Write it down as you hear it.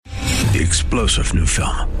The explosive new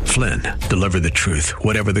film, Flynn, deliver the truth,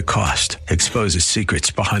 whatever the cost, exposes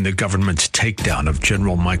secrets behind the government's takedown of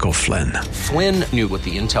General Michael Flynn. Flynn knew what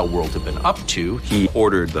the intel world had been up to. He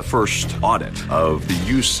ordered the first audit of the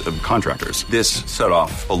use of contractors. This set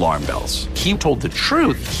off alarm bells. He told the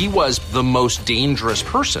truth. He was the most dangerous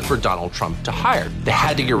person for Donald Trump to hire. They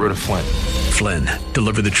had to get rid of Flynn. Flynn,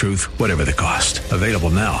 deliver the truth, whatever the cost. Available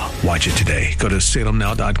now. Watch it today. Go to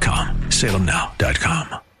salemnow.com.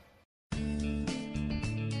 salemnow.com.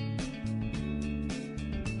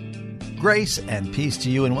 Grace and peace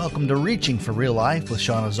to you, and welcome to Reaching for Real Life with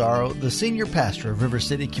Sean Azzaro, the senior pastor of River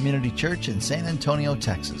City Community Church in San Antonio,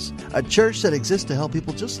 Texas. A church that exists to help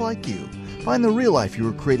people just like you find the real life you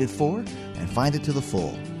were created for and find it to the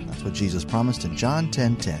full. That's what Jesus promised in John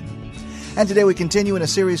 10:10. And today we continue in a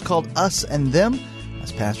series called Us and Them,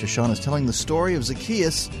 as Pastor Sean is telling the story of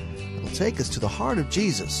Zacchaeus that will take us to the heart of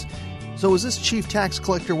Jesus. So was this chief tax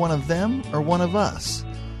collector one of them or one of us?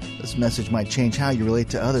 This message might change how you relate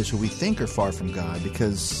to others who we think are far from God,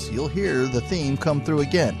 because you'll hear the theme come through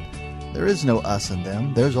again. There is no us and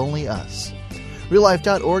them, there's only us.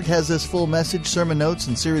 RealLife.org has this full message, sermon notes,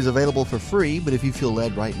 and series available for free, but if you feel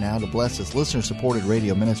led right now to bless this listener-supported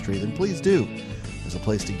radio ministry, then please do. There's a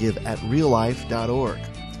place to give at RealLife.org.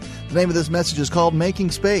 The name of this message is called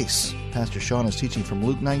Making Space. Pastor Sean is teaching from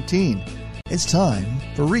Luke 19. It's time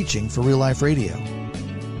for Reaching for Real Life Radio.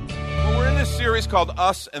 This series called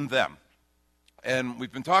Us and Them, and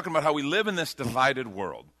we've been talking about how we live in this divided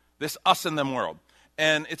world, this us and them world,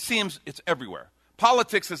 and it seems it's everywhere.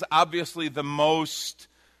 Politics is obviously the most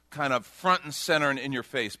kind of front and center and in your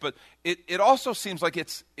face, but it also seems like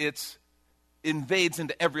it's invades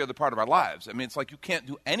into every other part of our lives. I mean, it's like you can't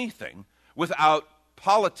do anything without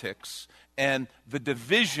politics and the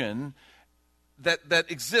division that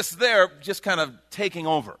exists there just kind of taking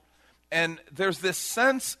over. And there's this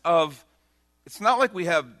sense of, it's not like we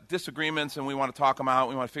have disagreements and we want to talk them out,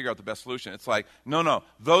 we want to figure out the best solution. It's like, no,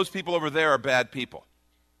 those people over there are bad people.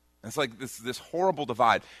 And it's like this horrible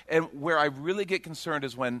divide. And where I really get concerned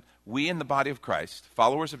is when we in the body of Christ,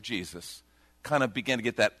 followers of Jesus, kind of begin to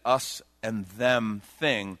get that us and them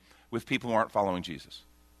thing with people who aren't following Jesus.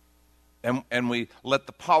 And we let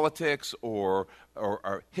the politics or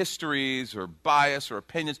our histories or bias or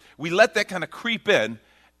opinions, we let that kind of creep in,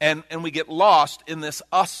 and we get lost in this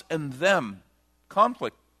us and them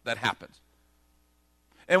conflict that happens.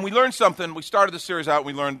 And we learned something. We started the series out, and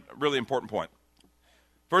we learned a really important point.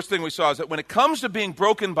 First thing we saw is that when it comes to being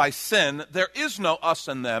broken by sin, there is no us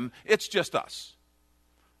and them, it's just us.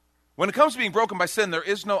 When it comes to being broken by sin, there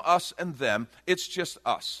is no us and them, it's just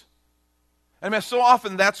us. I mean, so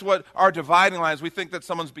often that's what our dividing line is. We think that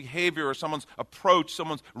someone's behavior or someone's approach,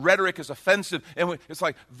 someone's rhetoric is offensive, and it's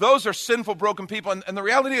like, those are sinful, broken people. And the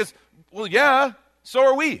reality is, well, yeah, so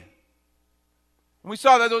are we. And we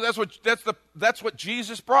saw that that's what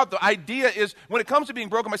Jesus brought. The idea is, when it comes to being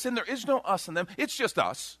broken by sin, there is no us and them. It's just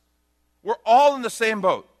us. We're all in the same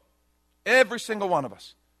boat. Every single one of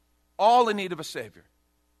us. All in need of a Savior.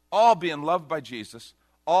 All being loved by Jesus.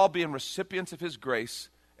 All being recipients of His grace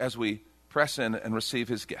as we press in and receive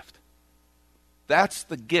His gift. That's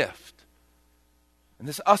the gift. And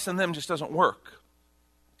this us and them just doesn't work.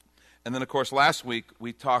 And then, of course, last week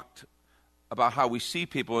we talked about how we see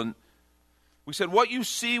people, and we said what you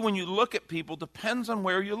see when you look at people depends on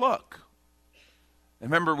where you look. And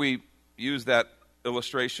remember, we used that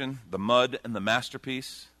illustration, the mud and the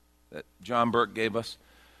masterpiece, that John Burke gave us.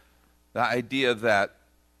 The idea that,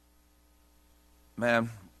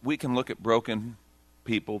 man, we can look at broken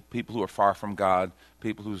people who are far from God,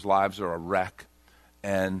 people whose lives are a wreck,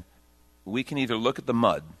 and we can either look at the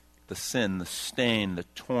mud, the sin, the stain, the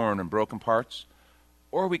torn and broken parts,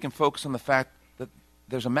 or we can focus on the fact that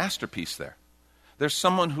there's a masterpiece there. There's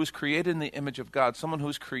someone who's created in the image of God, someone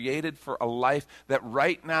who's created for a life that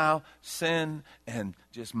right now sin and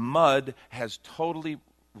just mud has totally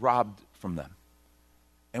robbed from them.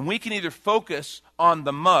 And we can either focus on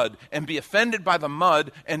the mud and be offended by the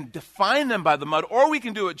mud and define them by the mud, or we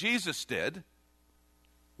can do what Jesus did.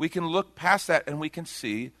 We can look past that and we can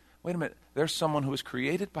see, wait a minute, there's someone who was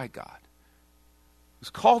created by God,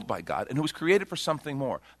 who's called by God, and who was created for something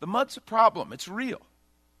more. The mud's a problem. It's real.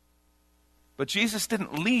 But Jesus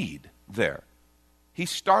didn't lead there. He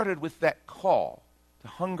started with that call to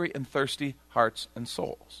hungry and thirsty hearts and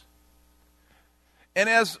souls. And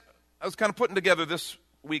as I was kind of putting together this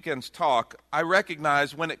weekend's talk, I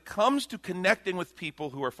recognize when it comes to connecting with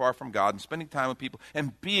people who are far from God and spending time with people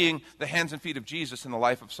and being the hands and feet of Jesus in the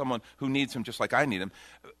life of someone who needs Him just like I need Him,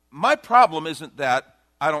 my problem isn't that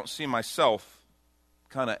I don't see myself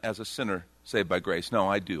kind of as a sinner saved by grace. No,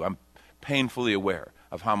 I do. I'm painfully aware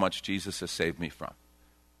of how much Jesus has saved me from.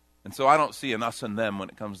 And so I don't see an us and them when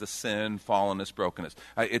it comes to sin, fallenness, brokenness.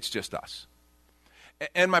 It's just us.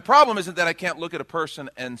 And my problem isn't that I can't look at a person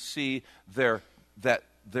and see their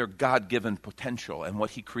God-given potential and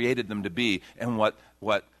what he created them to be and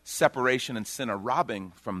what separation and sin are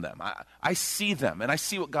robbing from them. I see them, and I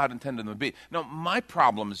see what God intended them to be. No, my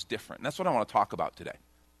problem is different, and that's what I want to talk about today.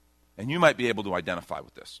 And you might be able to identify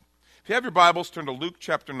with this. If you have your Bibles, turn to Luke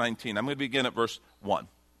chapter 19. I'm going to begin at verse 1.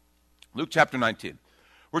 Luke chapter 19.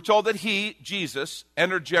 We're told that he, Jesus,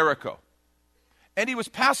 entered Jericho, and he was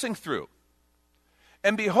passing through.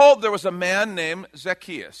 And behold, there was a man named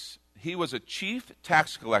Zacchaeus. He was a chief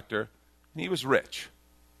tax collector, and he was rich.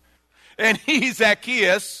 And he,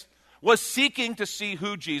 Zacchaeus, was seeking to see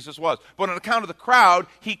who Jesus was. But on account of the crowd,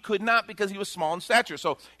 he could not because he was small in stature.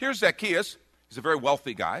 So here's Zacchaeus. He's a very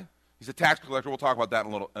wealthy guy. He's a tax collector. We'll talk about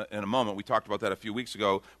that in a moment. We talked about that a few weeks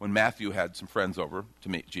ago when Matthew had some friends over to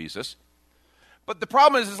meet Jesus. But the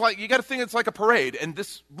problem is like you got to think it's like a parade. And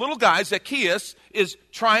this little guy, Zacchaeus, is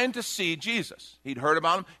trying to see Jesus. He'd heard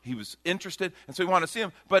about him. He was interested, and so he wanted to see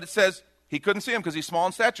him. But it says he couldn't see him because he's small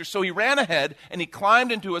in stature. So he ran ahead, and he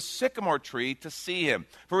climbed into a sycamore tree to see him,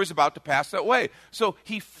 for he was about to pass that way. So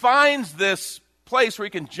he finds this place where he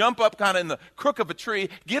can jump up kind of in the crook of a tree,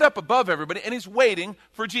 get up above everybody, and he's waiting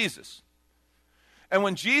for Jesus. And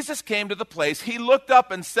when Jesus came to the place, he looked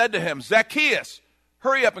up and said to him, Zacchaeus,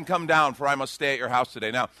 hurry up and come down, for I must stay at your house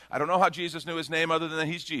today. Now, I don't know how Jesus knew his name other than that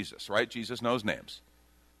he's Jesus, right? Jesus knows names.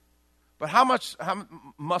 But how must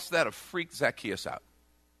that have freaked Zacchaeus out?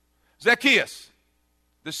 Zacchaeus,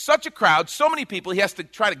 there's such a crowd, so many people, he has to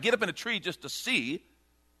try to get up in a tree just to see.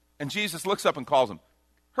 And Jesus looks up and calls him,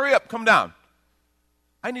 hurry up, come down.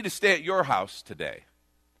 I need to stay at your house today.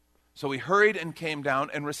 So he hurried and came down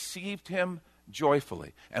and received him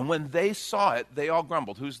joyfully. And when they saw it, they all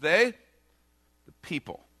grumbled. Who's they? The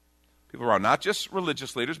people. People around, not just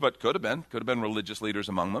religious leaders, but could have been religious leaders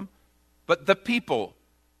among them. But the people,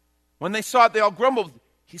 when they saw it, they all grumbled.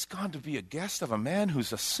 He's gone to be a guest of a man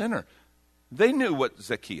who's a sinner. They knew what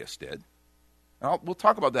Zacchaeus did. We'll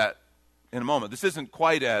talk about that in a moment. This isn't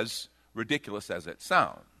quite as ridiculous as it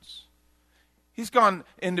sounds. He's gone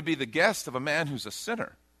in to be the guest of a man who's a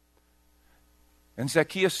sinner. And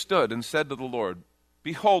Zacchaeus stood and said to the Lord,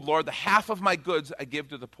 behold, Lord, the half of my goods I give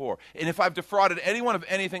to the poor. And if I've defrauded anyone of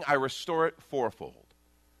anything, I restore it fourfold.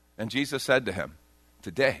 And Jesus said to him,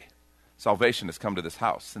 today salvation has come to this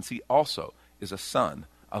house, since he also is a son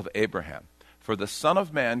of Abraham. For the Son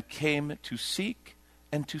of Man came to seek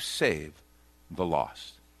and to save the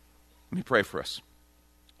lost. Let me pray for us.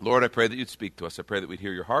 Lord, I pray that you'd speak to us. I pray that we'd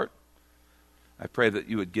hear your heart. I pray that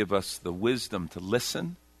you would give us the wisdom to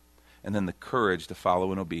listen and then the courage to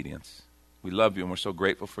follow in obedience. We love you, and we're so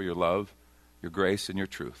grateful for your love, your grace, and your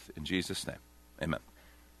truth. In Jesus' name, amen.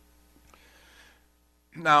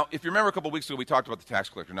 Now, if you remember a couple of weeks ago, we talked about the tax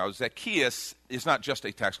collector. Now, Zacchaeus is not just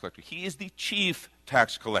a tax collector. He is the chief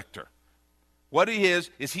tax collector. What he is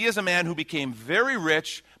he is a man who became very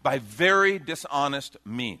rich by very dishonest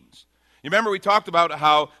means. You remember we talked about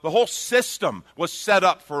how the whole system was set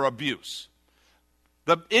up for abuse.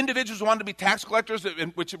 The individuals who wanted to be tax collectors,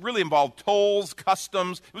 which really involved tolls,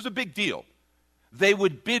 customs, it was a big deal. They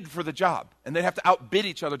would bid for the job, and they'd have to outbid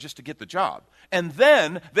each other just to get the job. And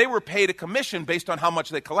then they were paid a commission based on how much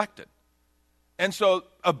they collected. And so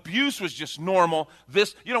abuse was just normal.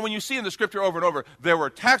 This, when you see in the scripture over and over, there were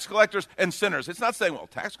tax collectors and sinners. It's not saying, well,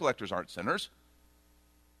 tax collectors aren't sinners.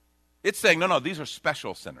 It's saying, no, these are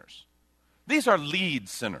special sinners. These are lead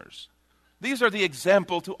sinners. These are the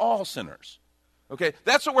example to all sinners. Okay,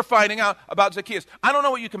 that's what we're finding out about Zacchaeus. I don't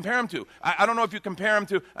know what you compare him to. I don't know if you compare him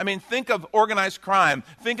to, think of organized crime.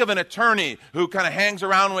 Think of an attorney who kind of hangs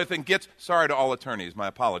around with and gets, sorry to all attorneys, my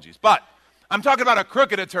apologies. But I'm talking about a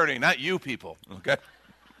crooked attorney, not you people, okay?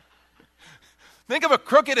 Think of a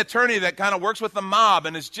crooked attorney that kind of works with the mob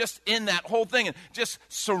and is just in that whole thing and just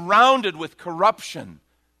surrounded with corruption.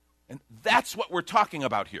 And that's what we're talking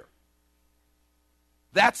about here.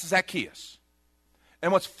 That's Zacchaeus.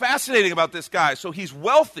 And what's fascinating about this guy, so he's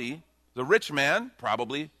wealthy, the rich man,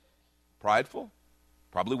 probably prideful,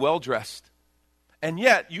 probably well-dressed. And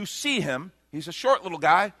yet, you see him, he's a short little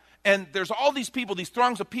guy, and there's all these people, these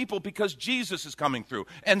throngs of people, because Jesus is coming through.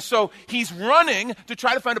 And so he's running to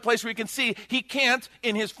try to find a place where he can see. He can't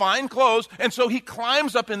in his fine clothes, and so he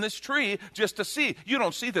climbs up in this tree just to see. You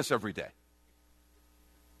don't see this every day.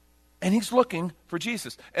 And he's looking for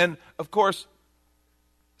Jesus. And, of course,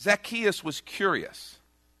 Zacchaeus was curious.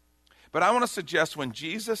 But I want to suggest when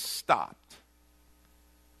Jesus stopped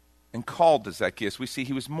and called to Zacchaeus, we see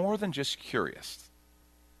he was more than just curious.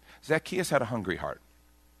 Zacchaeus had a hungry heart.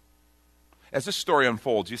 as this story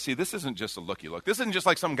unfolds, you see this isn't just a looky-look. This isn't just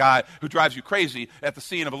like some guy who drives you crazy at the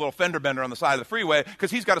scene of a little fender bender on the side of the freeway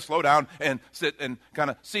because he's got to slow down and sit and kind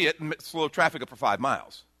of see it and slow traffic up for 5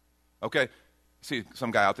 miles. Okay? See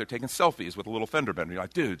some guy out there taking selfies with a little fender bender. You're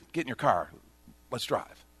like, dude, get in your car. Let's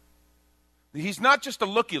drive. He's not just a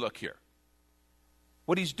looky-look here.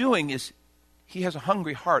 What he's doing is he has a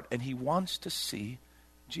hungry heart and he wants to see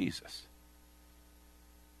Jesus.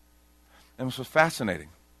 And it was fascinating.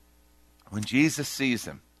 When Jesus sees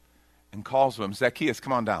him and calls to him, Zacchaeus,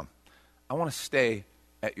 come on down. I want to stay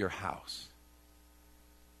at your house.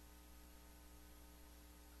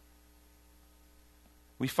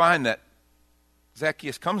 We find that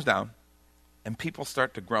Zacchaeus comes down and people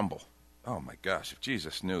start to grumble. Oh my gosh, if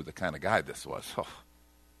Jesus knew the kind of guy this was. Oh,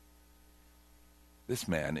 this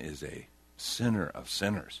man is a sinner of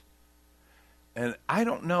sinners. And I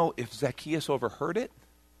don't know if Zacchaeus overheard it.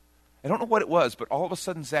 I don't know what it was, but all of a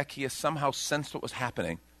sudden Zacchaeus somehow sensed what was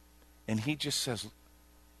happening. And he just says,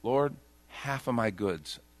 Lord, half of my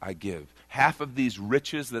goods I give. Half of these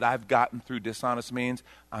riches that I've gotten through dishonest means,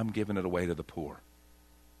 I'm giving it away to the poor.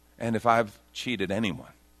 And if I've cheated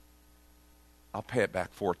anyone, I'll pay it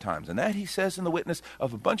back 4 times. And that he says in the witness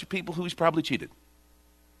of a bunch of people who he's probably cheated.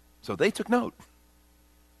 So they took note.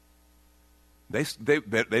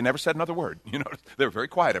 They never said another word. You know, they were very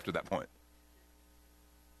quiet after that point.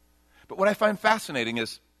 But what I find fascinating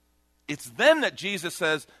is it's then that Jesus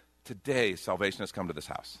says, today salvation has come to this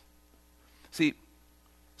house. See,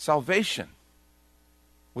 salvation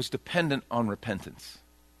was dependent on repentance,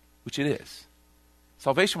 which it is.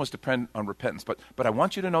 Salvation was dependent on repentance, but I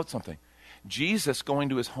want you to note something. Jesus going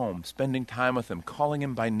to his home, spending time with him, calling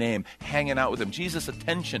him by name, hanging out with him. Jesus'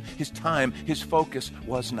 attention, his time, his focus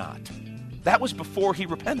was not. That was before he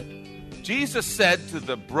repented. Jesus said to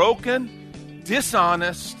the broken,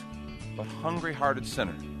 dishonest, but hungry-hearted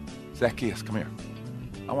sinner, Zacchaeus, come here.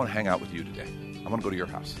 I want to hang out with you today. I want to go to your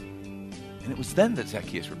house. And it was then that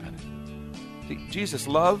Zacchaeus repented. See, Jesus'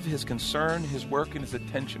 love, his concern, his work, and his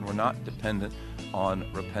attention were not dependent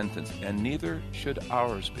on repentance, and neither should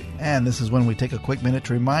ours be. And this is when we take a quick minute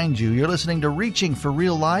to remind you, you're listening to Reaching for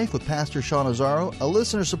Real Life with Pastor Sean Azzaro, a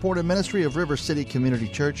listener-supported ministry of River City Community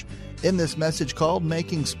Church, in this message called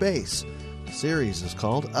Making Space. The series is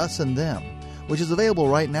called Us and Them, which is available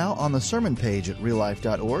right now on the sermon page at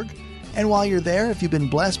reallife.org. And while you're there, if you've been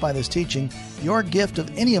blessed by this teaching, your gift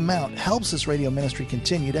of any amount helps this radio ministry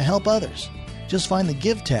continue to help others. Just find the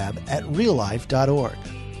Give tab at reallife.org.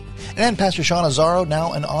 And Pastor Sean Azzaro,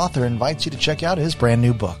 now an author, invites you to check out his brand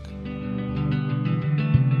new book.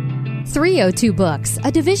 302 Books,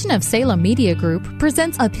 a division of Salem Media Group,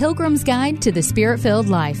 presents A Pilgrim's Guide to the Spirit-Filled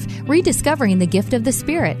Life, Rediscovering the Gift of the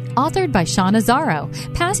Spirit, authored by Sean Azzaro,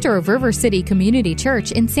 pastor of River City Community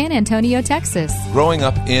Church in San Antonio, Texas. Growing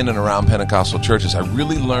up in and around Pentecostal churches, I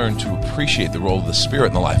really learned to appreciate the role of the Spirit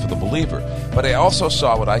in the life of the believer. But I also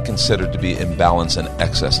saw what I considered to be imbalance and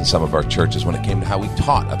excess in some of our churches when it came to how we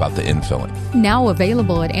taught about the infilling. Now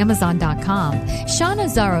available at Amazon.com, Sean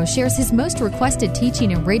Azzaro shares his most requested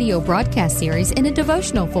teaching and radio broadcast series in a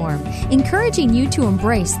devotional form, encouraging you to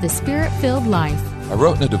embrace the Spirit-filled life. I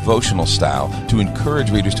wrote in a devotional style to encourage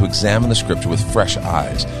readers to examine the Scripture with fresh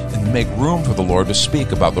eyes and make room for the Lord to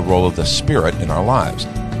speak about the role of the Spirit in our lives.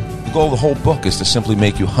 The goal of the whole book is to simply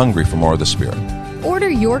make you hungry for more of the Spirit. Order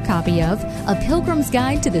your copy of A Pilgrim's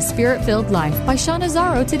Guide to the Spirit-Filled Life by Sean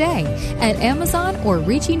Azzaro today at Amazon or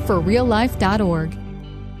reachingforreallife.org.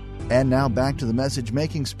 And now back to the message,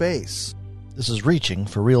 Making Space. This is Reaching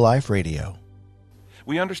for Real Life Radio.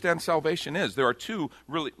 We understand salvation is. There are 2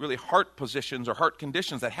 really heart positions or heart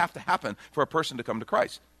conditions that have to happen for a person to come to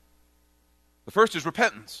Christ. The first is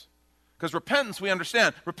repentance. Because repentance, we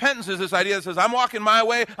understand. Repentance is this idea that says, I'm walking my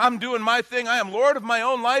way, I'm doing my thing, I am Lord of my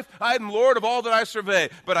own life, I am Lord of all that I survey.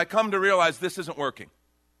 But I come to realize this isn't working.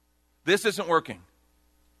 This isn't working.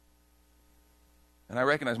 And I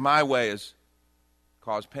recognize my way has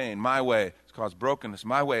caused pain, my way has caused brokenness,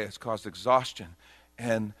 my way has caused exhaustion,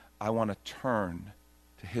 and I want to turn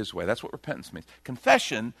to his way. That's what repentance means.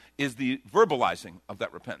 Confession is the verbalizing of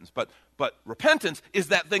that repentance, but repentance is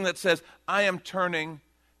that thing that says, I am turning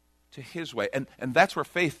to his way. And that's where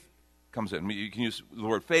faith comes in. You can use the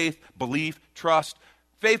word faith, belief, trust.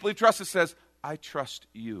 Faith, belief, trust, it says, I trust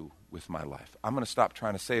you with my life. I'm going to stop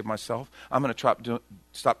trying to save myself. I'm going to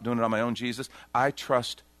stop doing it on my own, Jesus. I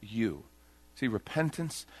trust you. See,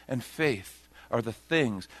 repentance and faith are the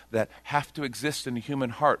things that have to exist in the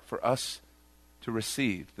human heart for us to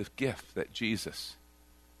receive the gift that Jesus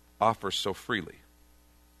offers so freely.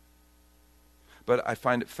 But I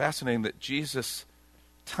find it fascinating that Jesus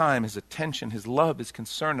time, his attention, his love, his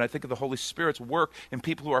concern. And I think of the Holy Spirit's work in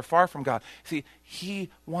people who are far from God. See, he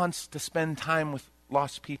wants to spend time with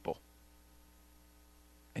lost people.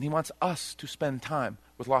 And he wants us to spend time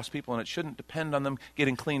with lost people, and it shouldn't depend on them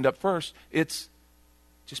getting cleaned up first. It's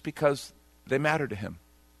just because they matter to him,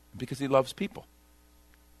 because he loves people.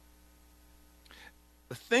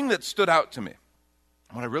 The thing that stood out to me,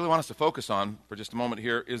 what I really want us to focus on for just a moment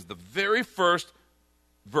here, is the very first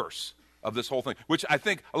verse of this whole thing, which I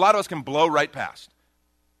think a lot of us can blow right past.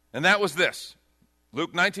 And that was this,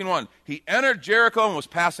 Luke 19:1. He entered Jericho and was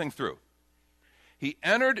passing through. He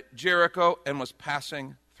entered Jericho and was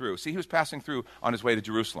passing through. See, he was passing through on his way to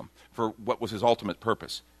Jerusalem for what was his ultimate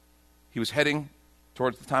purpose. He was heading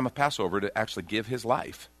towards the time of Passover to actually give his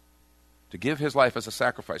life, as a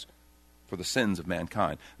sacrifice for the sins of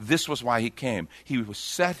mankind. This was why he came. He was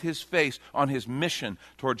set his face on his mission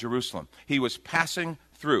toward Jerusalem. He was passing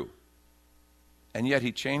through. And yet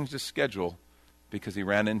he changed his schedule because he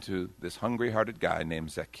ran into this hungry-hearted guy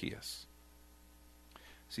named Zacchaeus.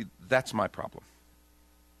 See, that's my problem.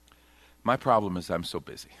 My problem is I'm so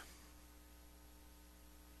busy.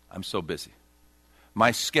 I'm so busy.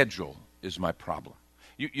 My schedule is my problem.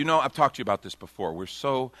 You know, I've talked to you about this before. We're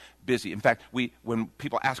so busy. In fact, when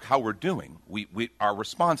people ask how we're doing, our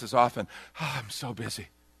response is often, I'm so busy.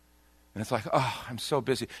 And it's like, I'm so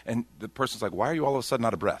busy. And the person's like, why are you all of a sudden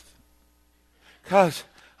out of breath? Because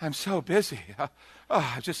I'm so busy.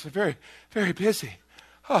 I'm just very, very busy.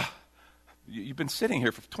 You've been sitting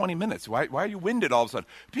here for 20 minutes. Why are you winded all of a sudden?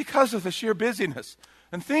 Because of the sheer busyness.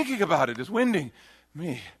 And thinking about it is winding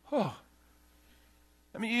me.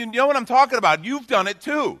 I mean, you know what I'm talking about. You've done it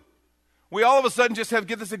too. We all of a sudden just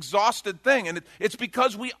get this exhausted thing, and it's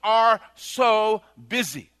because we are so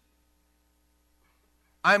busy.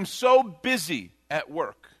 I'm so busy at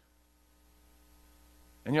work.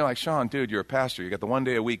 And you're like, Sean, dude, you're a pastor. You got the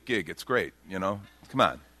one-day-a-week gig. It's great, you know. Come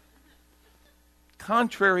on.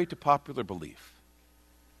 Contrary to popular belief,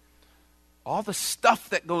 all the stuff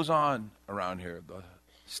that goes on around here, the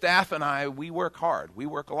staff and I, we work hard. We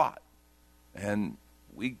work a lot. And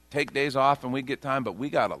we take days off and we get time, but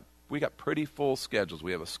we got pretty full schedules.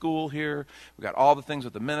 We have a school here. We got all the things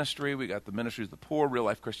with the ministry. We got the ministries of the poor, real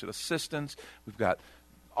life Christian assistance. We've got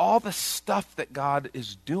all the stuff that God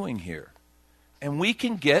is doing here. And we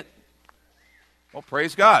can get, well,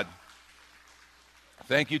 praise God.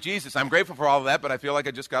 Thank you, Jesus. I'm grateful for all of that, but I feel like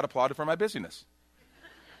I just got applauded for my busyness.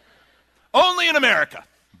 Only in America.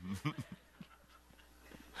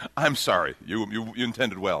 I'm sorry. You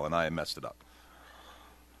intended well, and I messed it up.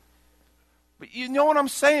 But you know what I'm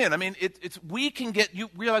saying? I mean, you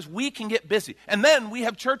realize we can get busy. And then we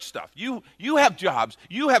have church stuff. You have jobs.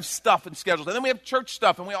 You have stuff and schedules. And then we have church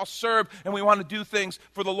stuff, and we all serve, and we want to do things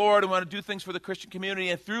for the Lord, and we want to do things for the Christian community,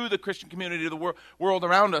 and through the Christian community to the world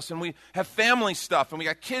around us. And we have family stuff, and we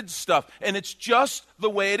got kids stuff. And it's just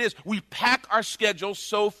the way it is. We pack our schedules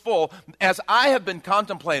so full. As I have been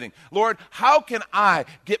contemplating, Lord, how can I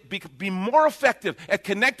be more effective at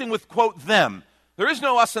connecting with, quote, them? There is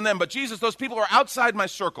no us and them, but Jesus, those people are outside my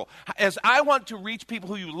circle. As I want to reach people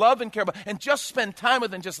who you love and care about and just spend time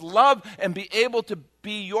with and just love and be able to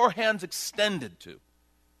be your hands extended to.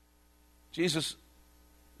 Jesus,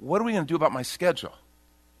 what are we going to do about my schedule?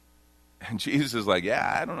 And Jesus is like,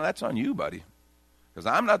 yeah, I don't know. That's on you, buddy. Because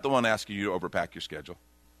I'm not the one asking you to overpack your schedule.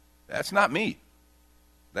 That's not me.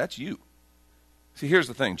 That's you. See, here's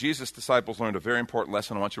the thing. Jesus' disciples learned a very important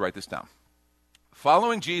lesson. I want you to write this down.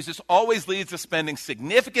 Following Jesus always leads to spending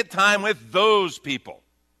significant time with those people.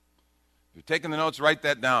 If you're taking the notes, write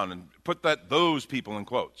that down and put those people in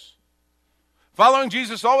quotes. Following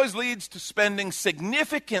Jesus always leads to spending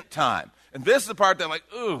significant time. And this is the part that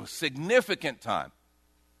significant time.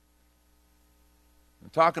 I'm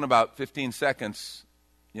talking about 15 seconds,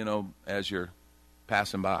 as you're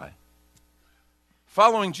passing by.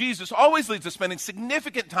 Following Jesus always leads to spending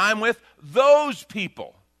significant time with those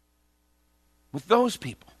people. With those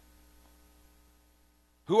people.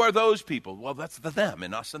 Who are those people? Well, that's the them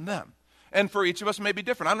and us and them. And for each of us, it may be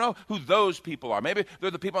different. I don't know who those people are. Maybe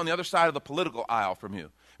they're the people on the other side of the political aisle from you.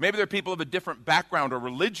 Maybe they're people of a different background or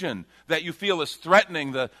religion that you feel is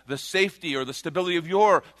threatening the safety or the stability of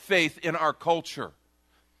your faith in our culture.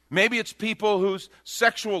 Maybe it's people whose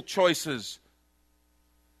sexual choices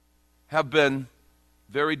have been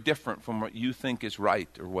very different from what you think is right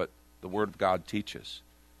or what the Word of God teaches.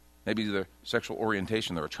 Maybe their sexual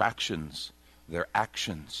orientation, their attractions, their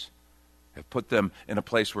actions have put them in a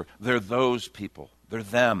place where they're those people. They're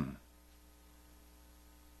them.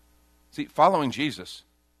 See, following Jesus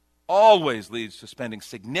always leads to spending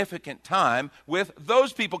significant time with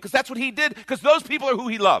those people because that's what he did, because those people are who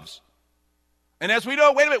he loves. And as we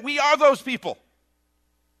know, wait a minute, we are those people.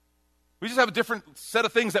 We just have a different set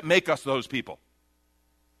of things that make us those people.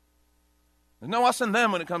 There's no us and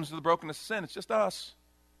them when it comes to the brokenness of sin. It's just us.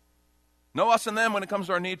 No us and them when it comes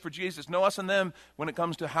to our need for Jesus. No us and them when it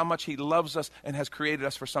comes to how much he loves us and has created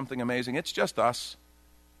us for something amazing. It's just us.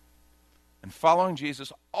 And following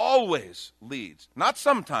Jesus always leads, not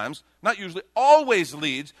sometimes, not usually, always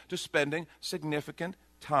leads to spending significant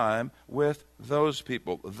time with those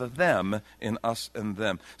people, the them in us and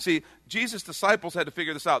them. See, Jesus' disciples had to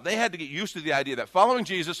figure this out. They had to get used to the idea that following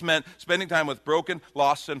Jesus meant spending time with broken,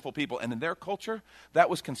 lost, sinful people. And in their culture, that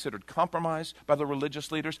was considered compromise by the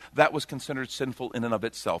religious leaders. That was considered sinful in and of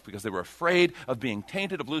itself because they were afraid of being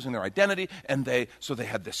tainted, of losing their identity, and so they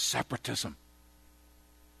had this separatism.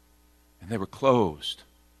 And they were closed.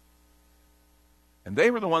 And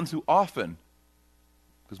they were the ones who often,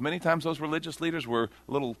 because many times those religious leaders were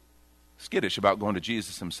a little skittish about going to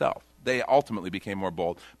Jesus himself. They ultimately became more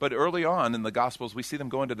bold. But early on in the Gospels, we see them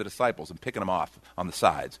going to the disciples and picking them off on the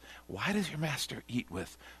sides. Why does your master eat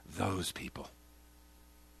with those people?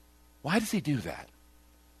 Why does he do that?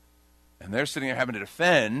 And they're sitting there having to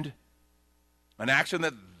defend an action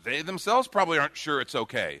that they themselves probably aren't sure it's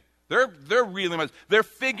okay. They're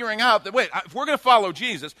figuring out that, wait, if we're going to follow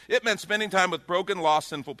Jesus, it meant spending time with broken, lost,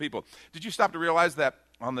 sinful people. Did you stop to realize that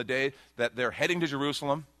on the day that they're heading to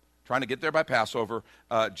Jerusalem, trying to get there by Passover,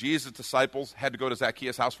 Jesus' disciples had to go to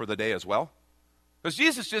Zacchaeus' house for the day as well? Because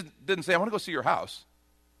Jesus just didn't say, I want to go see your house.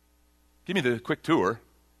 Give me the quick tour.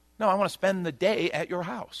 No, I want to spend the day at your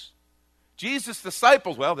house. Jesus'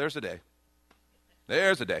 disciples, well, there's a day.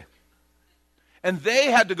 There's a day. And they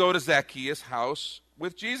had to go to Zacchaeus' house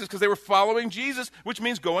with Jesus because they were following Jesus, which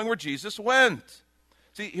means going where Jesus went.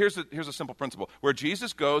 See, here's a simple principle. Where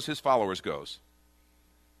Jesus goes, his followers goes.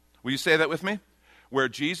 Will you say that with me? Where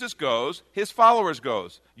Jesus goes, his followers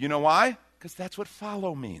goes. You know why? Because that's what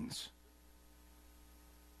follow means.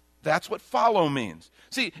 That's what follow means.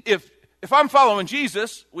 See, if I'm following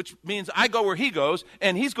Jesus, which means I go where he goes,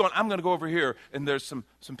 and he's going, I'm going to go over here, and there's some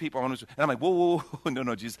people, and I'm like, whoa,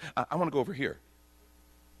 no, Jesus, I want to go over here.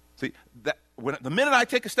 See, the minute I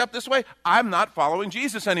take a step this way, I'm not following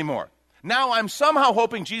Jesus anymore. Now I'm somehow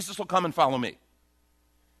hoping Jesus will come and follow me.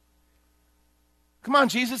 Come on,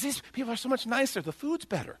 Jesus, these people are so much nicer. The food's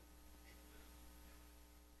better.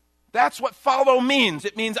 That's what follow means.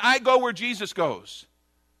 It means I go where Jesus goes.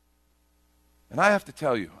 And I have to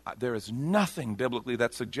tell you, there is nothing biblically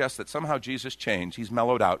that suggests that somehow Jesus changed. He's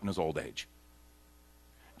mellowed out in his old age.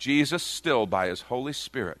 Jesus still, by his Holy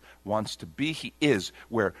Spirit, wants to be, he is,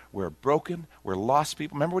 where broken, where lost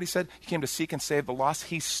people. Remember what he said? He came to seek and save the lost.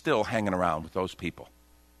 He's still hanging around with those people.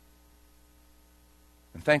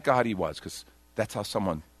 And thank God he was, because that's how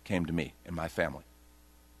someone came to me and my family.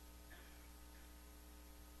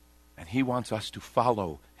 And he wants us to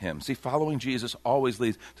follow him. See, following Jesus always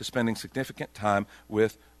leads to spending significant time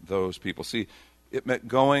with those people. See, it meant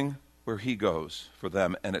going where he goes for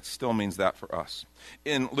them, and it still means that for us.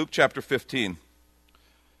 In Luke chapter 15,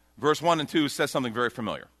 verse 1 and 2 says something very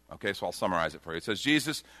familiar. Okay, so I'll summarize it for you. It says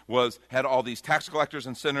Jesus had all these tax collectors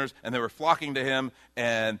and sinners, and they were flocking to him,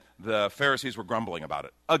 and the Pharisees were grumbling about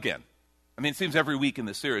it. Again. I mean, it seems every week in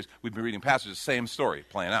this series we've been reading passages, same story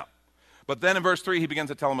playing out. But then in verse 3, he begins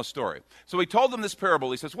to tell them a story. So he told them this parable.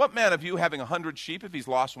 He says, what man of you, having 100 sheep, if he's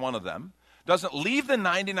lost one of them, doesn't leave the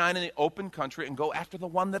 99 in the open country and go after the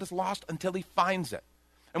one that is lost until he finds it?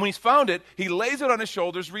 And when he's found it, he lays it on his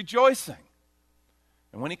shoulders, rejoicing.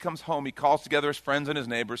 And when he comes home, he calls together his friends and his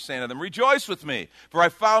neighbors, saying to them, rejoice with me, for I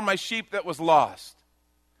found my sheep that was lost.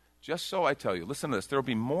 Just so I tell you, listen to this, there will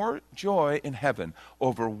be more joy in heaven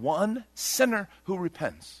over one sinner who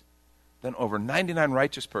repents than over 99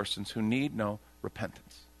 righteous persons who need no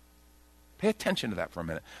repentance. Pay attention to that for a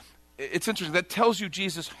minute. It's interesting. That tells you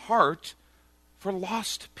Jesus' heart for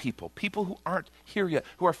lost people, people who aren't here yet,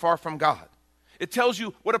 who are far from God. It tells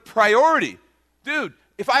you what a priority. Dude,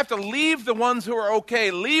 if I have to leave the ones who are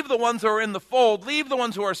okay, leave the ones who are in the fold, leave the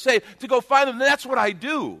ones who are safe to go find them, that's what I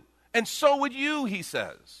do. And so would you, he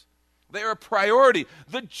says. They are a priority.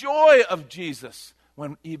 The joy of Jesus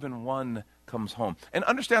when even one comes home. And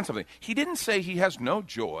understand something. He didn't say he has no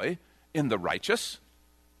joy in the righteous,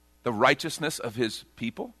 the righteousness of his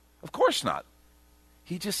people. Of course not.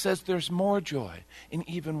 He just says there's more joy in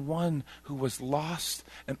even one who was lost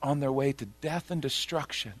and on their way to death and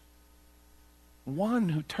destruction. One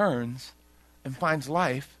who turns and finds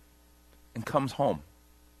life and comes home.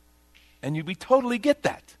 And we totally get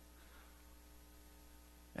that.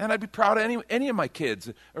 And I'd be proud of any of my kids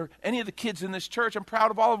or any of the kids in this church. I'm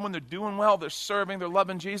proud of all of them when they're doing well, they're serving, they're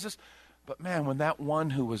loving Jesus. But man, when that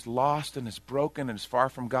one who was lost and is broken and is far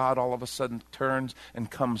from God all of a sudden turns and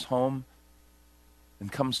comes home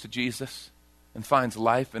and comes to Jesus and finds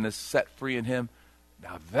life and is set free in him,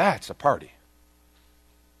 now that's a party.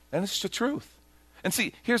 And it's the truth. And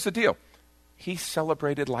see, here's the deal. He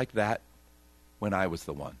celebrated like that when I was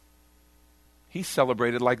the one. He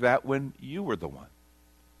celebrated like that when you were the one.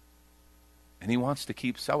 And he wants to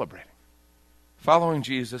keep celebrating. Following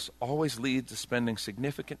Jesus always leads to spending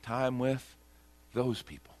significant time with those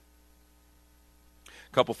people.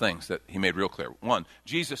 A couple things that he made real clear. One,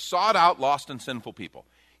 Jesus sought out lost and sinful people.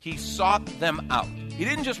 He sought them out. He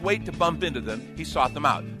didn't just wait to bump into them. He sought them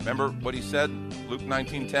out. Remember what he said, Luke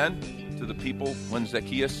 19:10, to the people when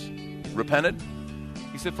Zacchaeus repented?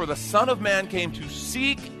 He said, "For the Son of Man came to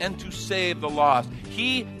seek and to save the lost."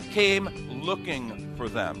 He came looking for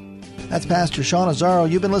them. That's Pastor Sean Azzaro.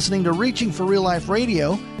 You've been listening to Reaching for Real Life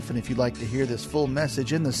Radio. And if you'd like to hear this full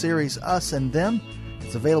message in the series Us and Them,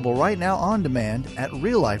 it's available right now on demand at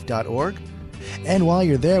reallife.org. And while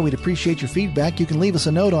you're there, we'd appreciate your feedback. You can leave us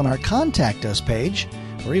a note on our Contact Us page.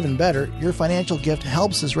 Or even better, your financial gift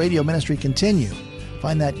helps this radio ministry continue.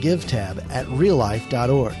 Find that Give tab at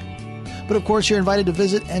reallife.org. But of course, you're invited to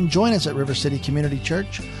visit and join us at River City Community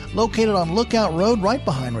Church, located on Lookout Road right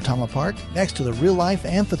behind Rotama Park, next to the Real Life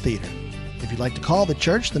Amphitheater. If you'd like to call the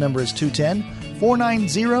church, the number is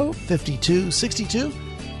 210-490-5262.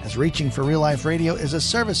 As Reaching for Real Life Radio is a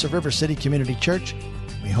service of River City Community Church.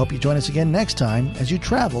 We hope you join us again next time as you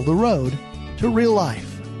travel the road to real life.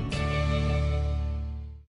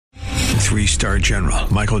 3-star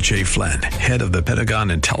General Michael J. Flynn, head of the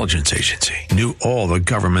Pentagon Intelligence Agency, knew all the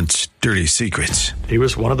government's dirty secrets. He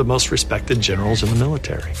was one of the most respected generals in the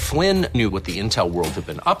military. Flynn knew what the intel world had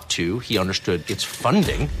been up to. He understood its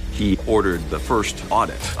funding. He ordered the first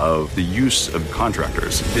audit of the use of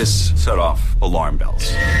contractors. This set off alarm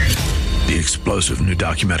bells. The explosive new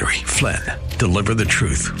documentary, Flynn, Deliver the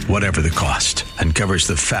Truth, Whatever the Cost, uncovers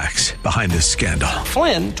the facts behind this scandal.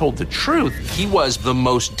 Flynn told the truth. He was the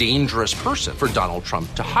most dangerous person for Donald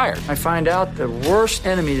Trump to hire. I find out the worst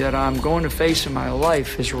enemy that I'm going to face in my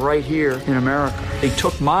life is right here in America. They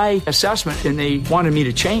took my assessment and they wanted me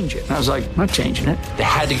to change it. And I was like, I'm not changing it. They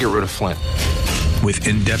had to get rid of Flynn. With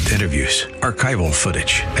in-depth interviews, archival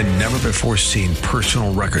footage, and never-before-seen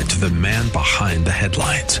personal records of the man behind the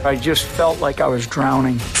headlines. I just felt like I was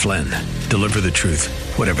drowning. Flynn, Deliver the Truth,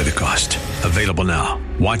 Whatever the Cost. Available now.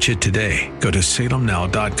 Watch it today. Go to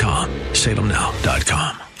salemnow.com.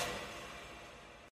 salemnow.com.